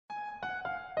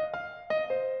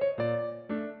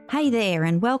Hey there,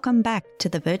 and welcome back to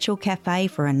the Virtual Cafe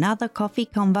for another coffee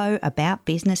convo about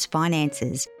business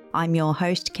finances. I'm your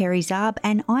host, Kerry Zarb,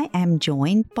 and I am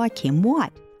joined by Kim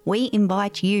White. We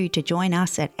invite you to join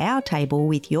us at our table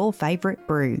with your favourite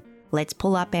brew. Let's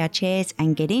pull up our chairs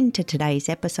and get into today's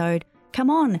episode.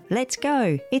 Come on, let's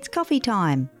go. It's coffee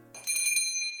time.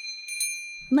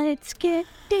 Let's get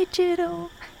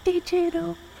digital,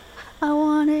 digital. I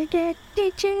want to get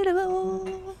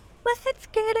digital. Let's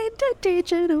get into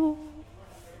digital.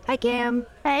 Hey, Kim.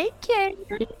 Hey, Kim.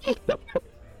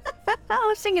 I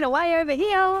was singing away over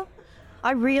here.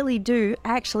 I really do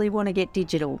actually want to get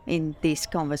digital in this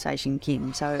conversation,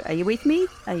 Kim. So are you with me?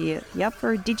 Are you up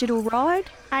for a digital ride?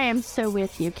 I am so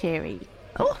with you, Kerry.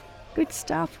 Oh, good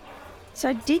stuff.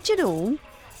 So digital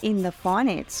in the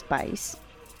finance space,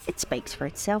 it speaks for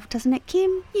itself, doesn't it,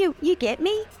 Kim? You get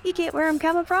me? You get where I'm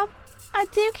coming from? I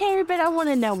do, Kerry, but I want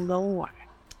to know more.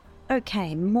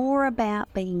 Okay, more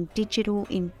about being digital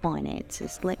in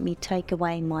finances. Let me take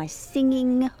away my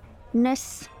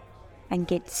singingness and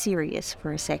get serious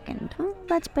for a second. Oh,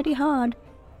 that's pretty hard.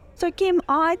 So, Kim,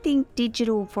 I think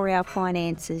digital for our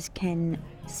finances can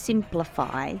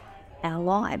simplify our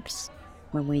lives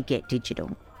when we get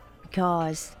digital.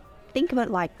 Because think of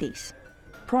it like this.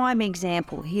 Prime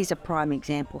example. Here's a prime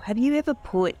example. Have you ever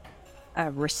put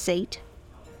a receipt,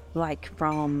 like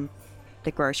from the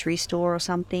grocery store or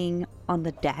something, on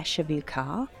the dash of your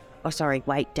car? Oh, sorry,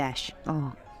 wait, dash.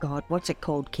 Oh, God, what's it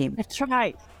called, Kim? That's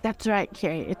right,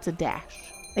 Kerry. It's a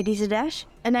dash. It is a dash?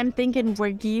 And I'm thinking, were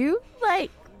you,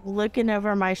 looking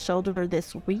over my shoulder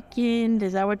this weekend?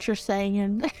 Is that what you're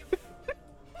saying?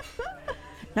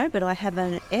 No, but I have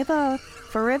an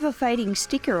forever fading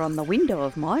sticker on the window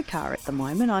of my car at the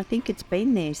moment. I think it's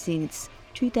been there since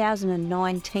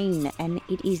 2019, and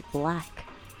it is black.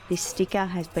 This sticker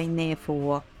has been there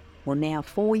for, now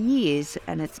 4 years,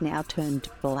 and it's now turned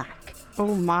black.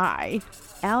 Oh my.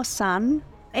 Our son,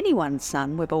 anyone's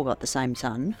son, we've all got the same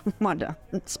son.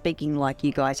 Speaking like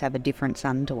you guys have a different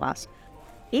son to us.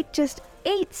 It just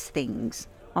eats things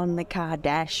on the car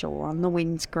dash or on the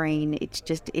windscreen. It's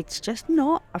just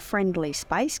not a friendly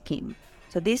space, Kim.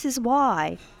 So this is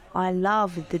why I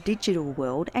love the digital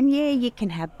world. And yeah, you can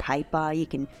have paper, you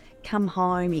can come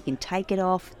home, you can take it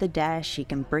off the dash, you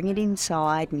can bring it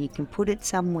inside and you can put it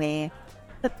somewhere.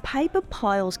 But paper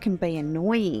piles can be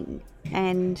annoying,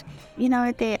 and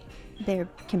they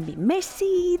can be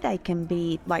messy, they can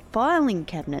be like filing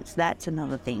cabinets. That's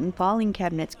another thing. Filing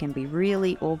cabinets can be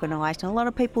really organised, and a lot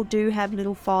of people do have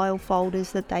little file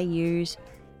folders that they use.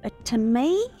 But to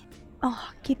me,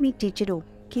 give me digital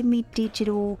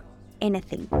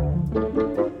anything.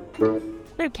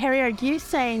 So, Kerry, are you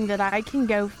saying that I can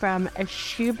go from a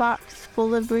shoebox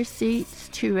full of receipts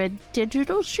to a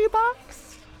digital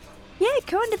shoebox? Yeah,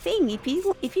 kind of thing. If you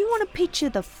want to picture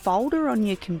the folder on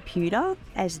your computer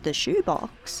as the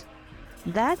shoebox,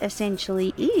 that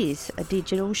essentially is a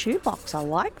digital shoebox. I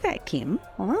like that, Kim.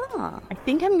 I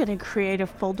think I'm going to create a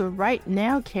folder right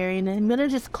now, Kerry, and I'm going to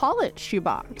just call it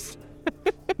shoebox.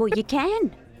 Well, you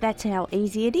can. That's how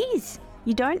easy it is.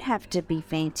 You don't have to be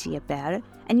fancy about it,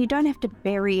 and you don't have to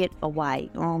bury it away.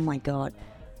 Oh my God.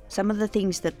 Some of the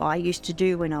things that I used to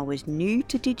do when I was new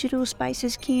to digital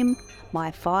spaces, Kim, my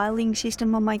filing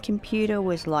system on my computer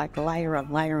was like layer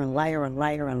and layer and layer and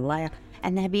layer and layer.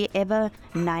 And have you ever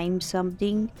named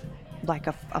something, like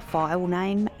a file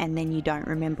name, and then you don't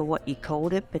remember what you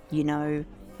called it, but you know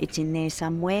it's in there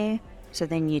somewhere? So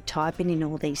then you're typing in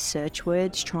all these search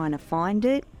words trying to find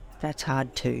it? That's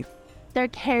hard too. So,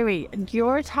 Kerry,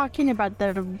 you're talking about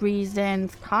the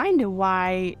reasons kind of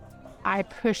why I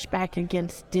push back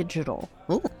against digital.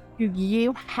 Ooh. Do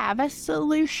you have a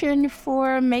solution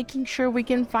for making sure we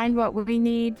can find what we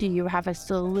need? Do you have a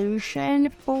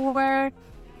solution for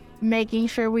making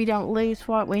sure we don't lose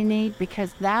what we need?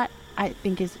 Because that, I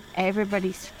think, is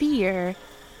everybody's fear,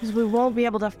 because we won't be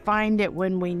able to find it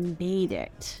when we need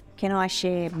it. Can I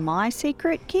share my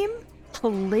secret, Kim?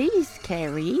 Please,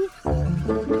 Kerry.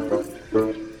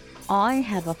 I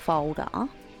have a folder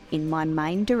in my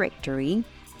main directory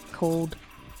called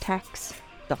tax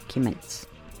documents.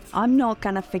 I'm not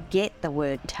going to forget the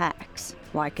word tax.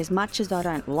 Like, as much as I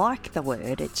don't like the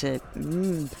word, it's a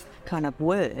kind of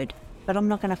word, but I'm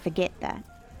not going to forget that.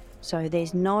 So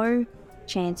there's no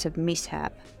chance of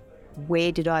mishap.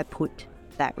 Where did I put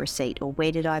that receipt, or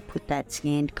where did I put that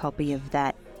scanned copy of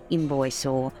that invoice,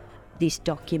 or this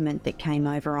document that came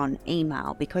over on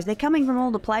email? Because they're coming from all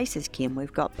the places, Kim.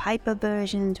 We've got paper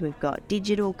versions, we've got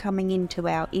digital coming into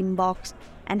our inbox.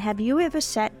 And have you ever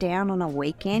sat down on a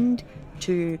weekend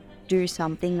to do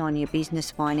something on your business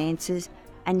finances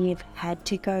and you've had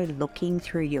to go looking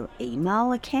through your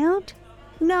email account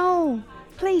No,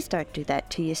 please don't do that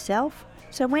to yourself.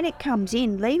 So when it comes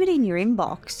in, leave it in your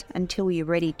inbox until you're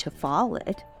ready to file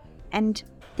it, and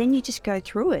then you just go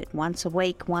through it once a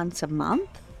week, once a month.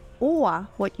 Or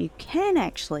what you can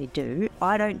actually do,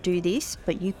 I don't do this,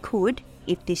 but you could,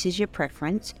 if this is your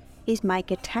preference, is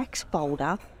make a tax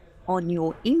folder on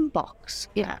your inbox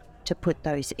to put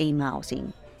those emails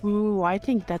in. Ooh, I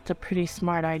think that's a pretty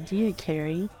smart idea,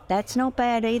 Carrie. That's not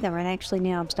bad either, and actually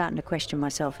now I'm starting to question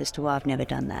myself as to why I've never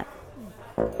done that.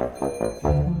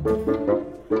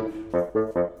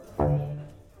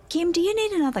 Kim, do you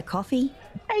need another coffee?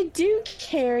 I do,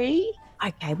 Carrie.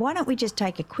 Okay, why don't we just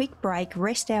take a quick break,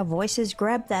 rest our voices,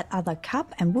 grab that other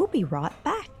cup, and we'll be right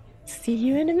back. See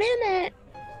you in a minute.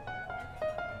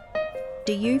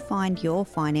 Do you find your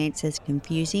finances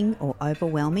confusing or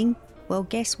overwhelming? Well,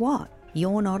 guess what?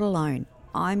 You're not alone.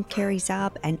 I'm Kerry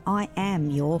Zarb and I am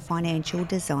your financial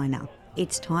designer.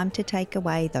 It's time to take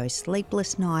away those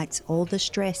sleepless nights, all the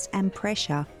stress and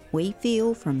pressure we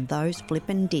feel from those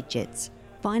flippin' digits.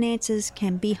 Finances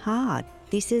can be hard.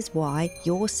 This is why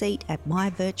your seat at my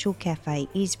virtual cafe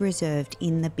is reserved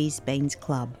in the BizBeans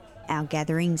Club. Our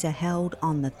gatherings are held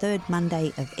on the third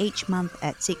Monday of each month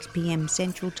at 6 p.m.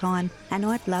 Central Time, and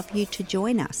I'd love you to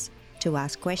join us to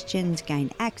ask questions,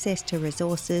 gain access to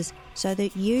resources so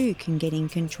that you can get in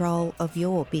control of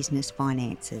your business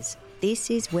finances. This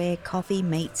is where coffee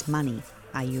meets money.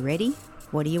 Are you ready?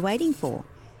 What are you waiting for?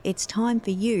 It's time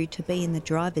for you to be in the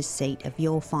driver's seat of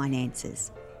your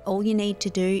finances. All you need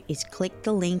to do is click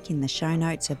the link in the show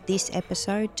notes of this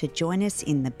episode to join us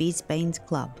in the BizBeans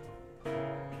Club.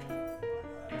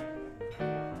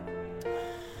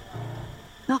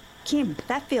 Oh, Kim,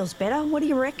 that feels better. What do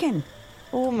you reckon?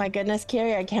 Oh my goodness,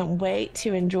 Carrie, I can't wait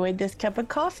to enjoy this cup of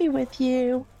coffee with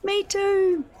you. Me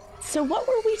too. So what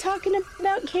were we talking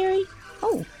about, Carrie?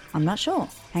 Oh, I'm not sure.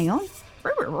 Hang on.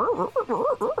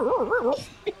 Oh,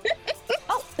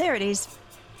 there it is.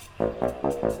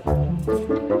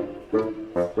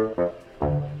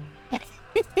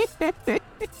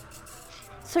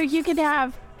 So you could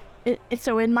have,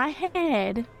 so in my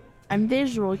head, I'm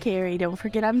visual, Carrie. Don't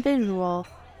forget I'm visual.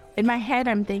 In my head,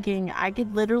 I'm thinking I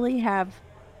could literally have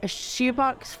a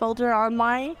shoebox folder on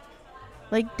my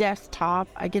desktop.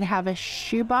 I could have a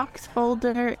shoebox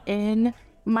folder in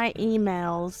my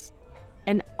emails,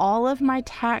 and all of my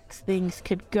tax things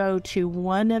could go to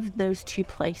one of those two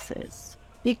places.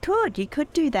 You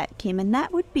could do that, Kim, and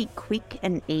that would be quick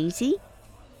and easy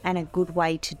and a good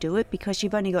way to do it because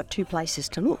you've only got two places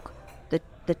to look.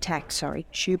 The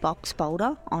shoebox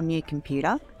folder on your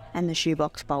computer and the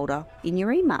shoebox folder in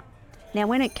your email. Now,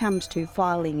 when it comes to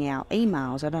filing our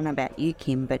emails, I don't know about you,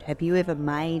 Kim, but have you ever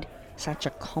made such a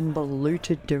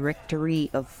convoluted directory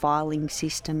of filing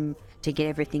system to get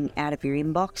everything out of your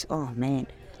inbox? Oh man,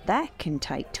 that can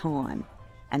take time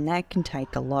and that can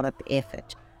take a lot of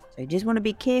effort. So you just want to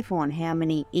be careful on how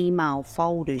many email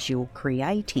folders you're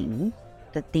creating,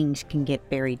 that things can get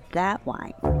buried that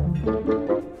way.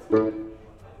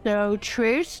 So,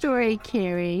 true story,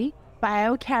 Carrie,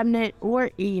 file cabinet or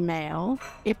email,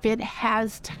 if it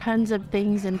has tons of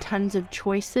things and tons of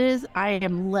choices, I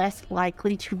am less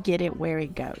likely to get it where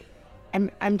it goes.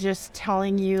 I'm just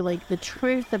telling you the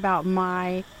truth about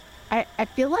I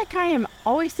feel like I am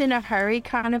always in a hurry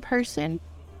kind of person.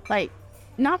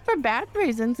 Not for bad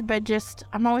reasons, but just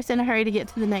I'm always in a hurry to get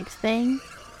to the next thing.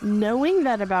 Knowing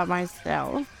that about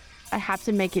myself, I have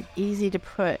to make it easy to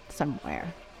put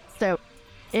somewhere. So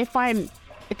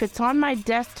if it's on my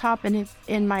desktop and it's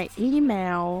in my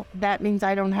email, that means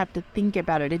I don't have to think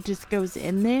about it. It just goes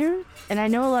in there. And I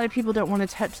know a lot of people don't want to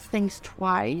touch things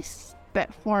twice,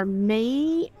 but for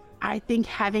me, I think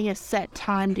having a set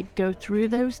time to go through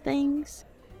those things,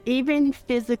 even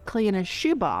physically in a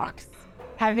shoebox,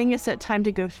 having a set time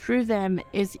to go through them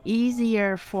is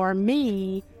easier for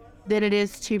me than it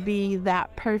is to be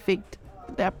that perfect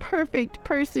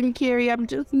person, Carrie. I'm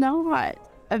just not.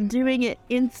 I'm doing it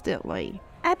instantly.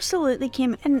 Absolutely,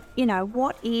 Kim. And,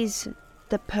 what is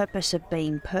the purpose of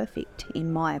being perfect,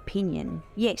 in my opinion?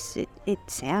 Yes, it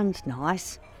sounds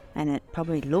nice and it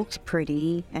probably looks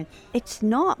pretty, and it's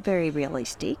not very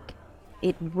realistic.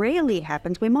 It rarely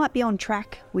happens. We might be on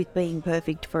track with being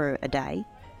perfect for a day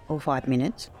or 5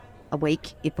 minutes, a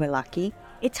week if we're lucky.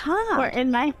 It's hard. Or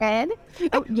in my head.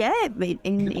 Oh, yeah,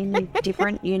 in a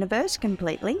different universe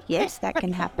completely. Yes, that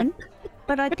can happen.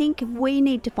 But I think we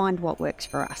need to find what works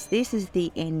for us. This is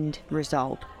the end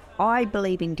result. I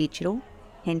believe in digital,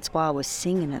 hence why I was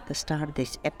singing at the start of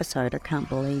this episode. I can't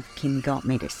believe Kim got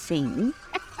me to sing.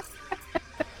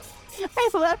 I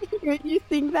love hearing you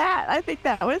sing that. I think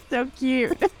that was so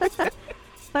cute.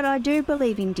 But I do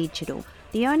believe in digital.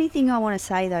 The only thing I want to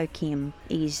say though, Kim,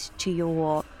 is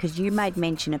because you made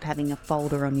mention of having a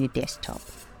folder on your desktop.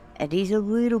 It is a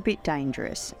little bit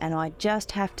dangerous, and I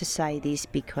just have to say this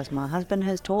because my husband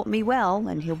has taught me well,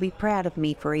 and he'll be proud of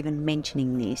me for even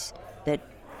mentioning this, that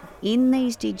in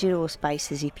these digital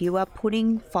spaces, if you are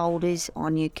putting folders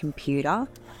on your computer,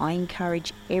 I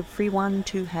encourage everyone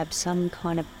to have some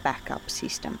kind of backup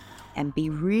system, and be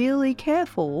really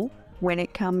careful when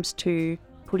it comes to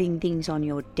putting things on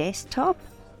your desktop,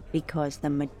 because the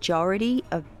majority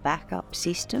of backup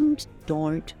systems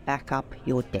don't back up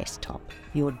your desktop.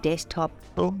 Your desktop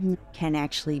can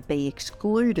actually be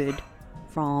excluded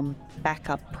from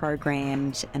backup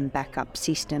programs and backup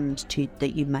systems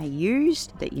that you may use,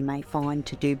 that you may find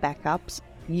to do backups.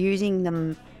 Using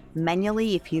them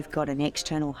manually, if you've got an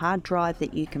external hard drive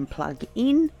that you can plug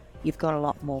in, you've got a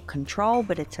lot more control,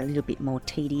 but it's a little bit more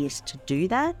tedious to do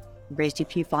that. Whereas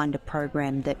if you find a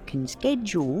program that can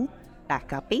schedule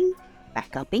backupping,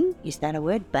 is that a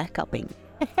word? Backupping.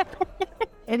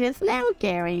 It is now,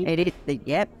 Gary. It is,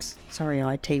 yep. Sorry,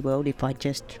 IT world, if I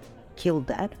just killed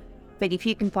that. But if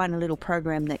you can find a little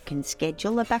program that can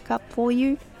schedule a backup for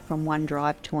you from one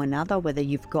drive to another, whether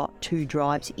you've got 2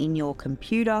 drives in your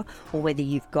computer or whether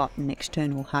you've got an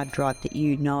external hard drive that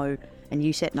you know and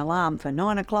you set an alarm for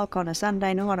 9 o'clock on a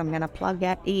Sunday night, I'm going to plug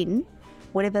that in.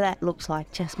 Whatever that looks like,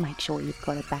 just make sure you've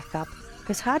got a backup,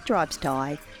 because hard drives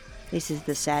die. This is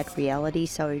the sad reality.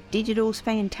 So digital's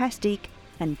fantastic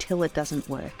until it doesn't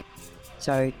work.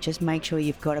 So just make sure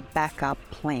you've got a backup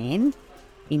plan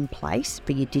in place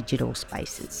for your digital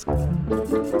spaces.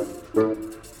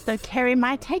 So, Carrie,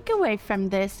 my takeaway from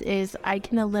this is I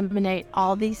can eliminate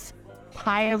all these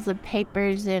piles of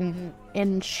papers in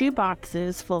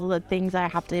shoeboxes full of things I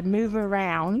have to move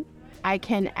around. I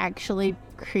can actually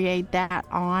create that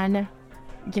on,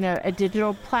 a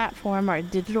digital platform or a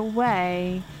digital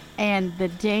way. And the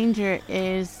danger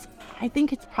is, I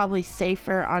think it's probably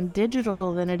safer on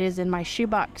digital than it is in my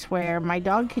shoebox, where my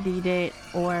dog could eat it,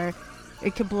 or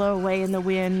it could blow away in the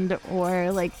wind,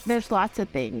 or there's lots of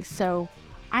things. So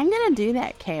I'm going to do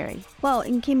that, Carrie. Well,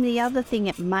 and Kim, the other thing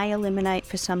it may eliminate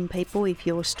for some people, if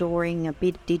you're storing a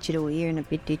bit digital here and a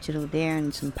bit digital there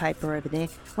and some paper over there,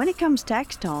 when it comes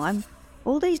tax time,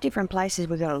 all these different places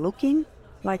we've got to look in.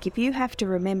 Like if you have to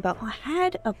remember, I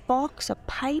had a box of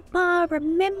paper,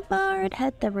 remember, it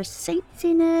had the receipts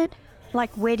in it.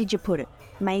 Like, where did you put it?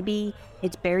 Maybe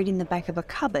it's buried in the back of a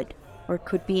cupboard, or it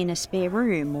could be in a spare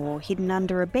room, or hidden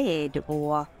under a bed,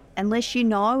 or unless you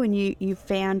know and you've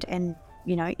found, and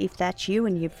if that's you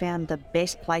and you've found the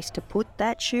best place to put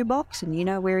that shoebox and you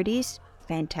know where it is,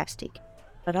 fantastic.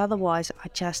 But otherwise, I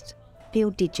just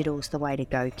feel digital's the way to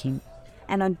go, Kim.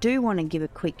 And I do want to give a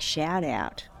quick shout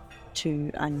out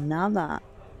to another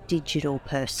digital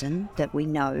person that we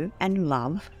know and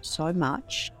love so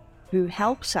much, who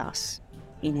helps us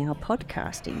in our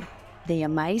podcasting, the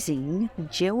amazing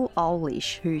Jill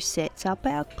Olish, who sets up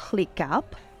our ClickUp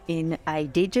in a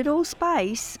digital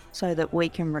space so that we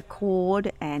can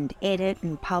record and edit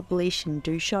and publish and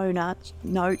do show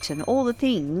notes and all the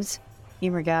things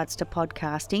in regards to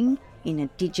podcasting in a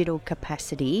digital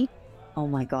capacity. Oh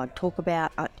my God, talk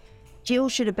about... Jill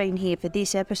should have been here for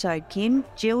this episode, Kim.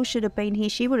 Jill should have been here.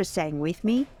 She would have sang with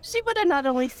me. She would have not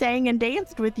only sang and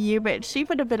danced with you, but she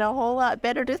would have been a whole lot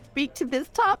better to speak to this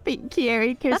topic,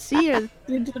 Carrie, because she is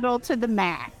digital to the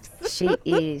max. She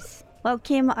is. Well,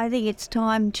 Kim, I think it's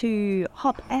time to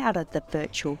hop out of the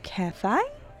virtual cafe.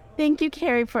 Thank you,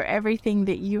 Carrie, for everything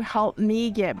that you helped me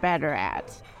get better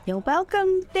at. You're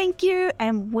welcome. Thank you.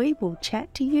 And we will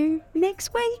chat to you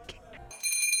next week.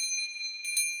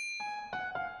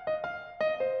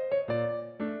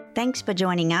 Thanks for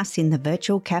joining us in the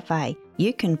Virtual Cafe.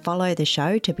 You can follow the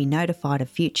show to be notified of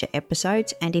future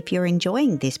episodes, and if you're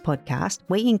enjoying this podcast,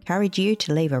 we encourage you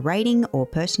to leave a rating or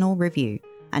personal review.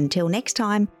 Until next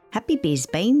time, happy biz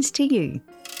beans to you.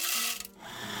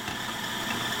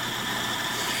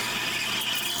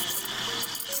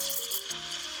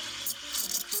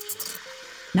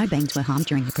 No beings were harmed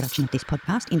during the production of this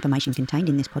podcast. Information contained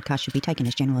in this podcast should be taken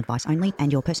as general advice only,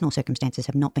 and your personal circumstances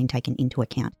have not been taken into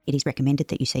account. It is recommended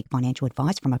that you seek financial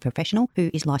advice from a professional who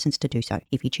is licensed to do so.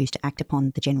 If you choose to act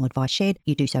upon the general advice shared,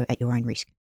 you do so at your own risk.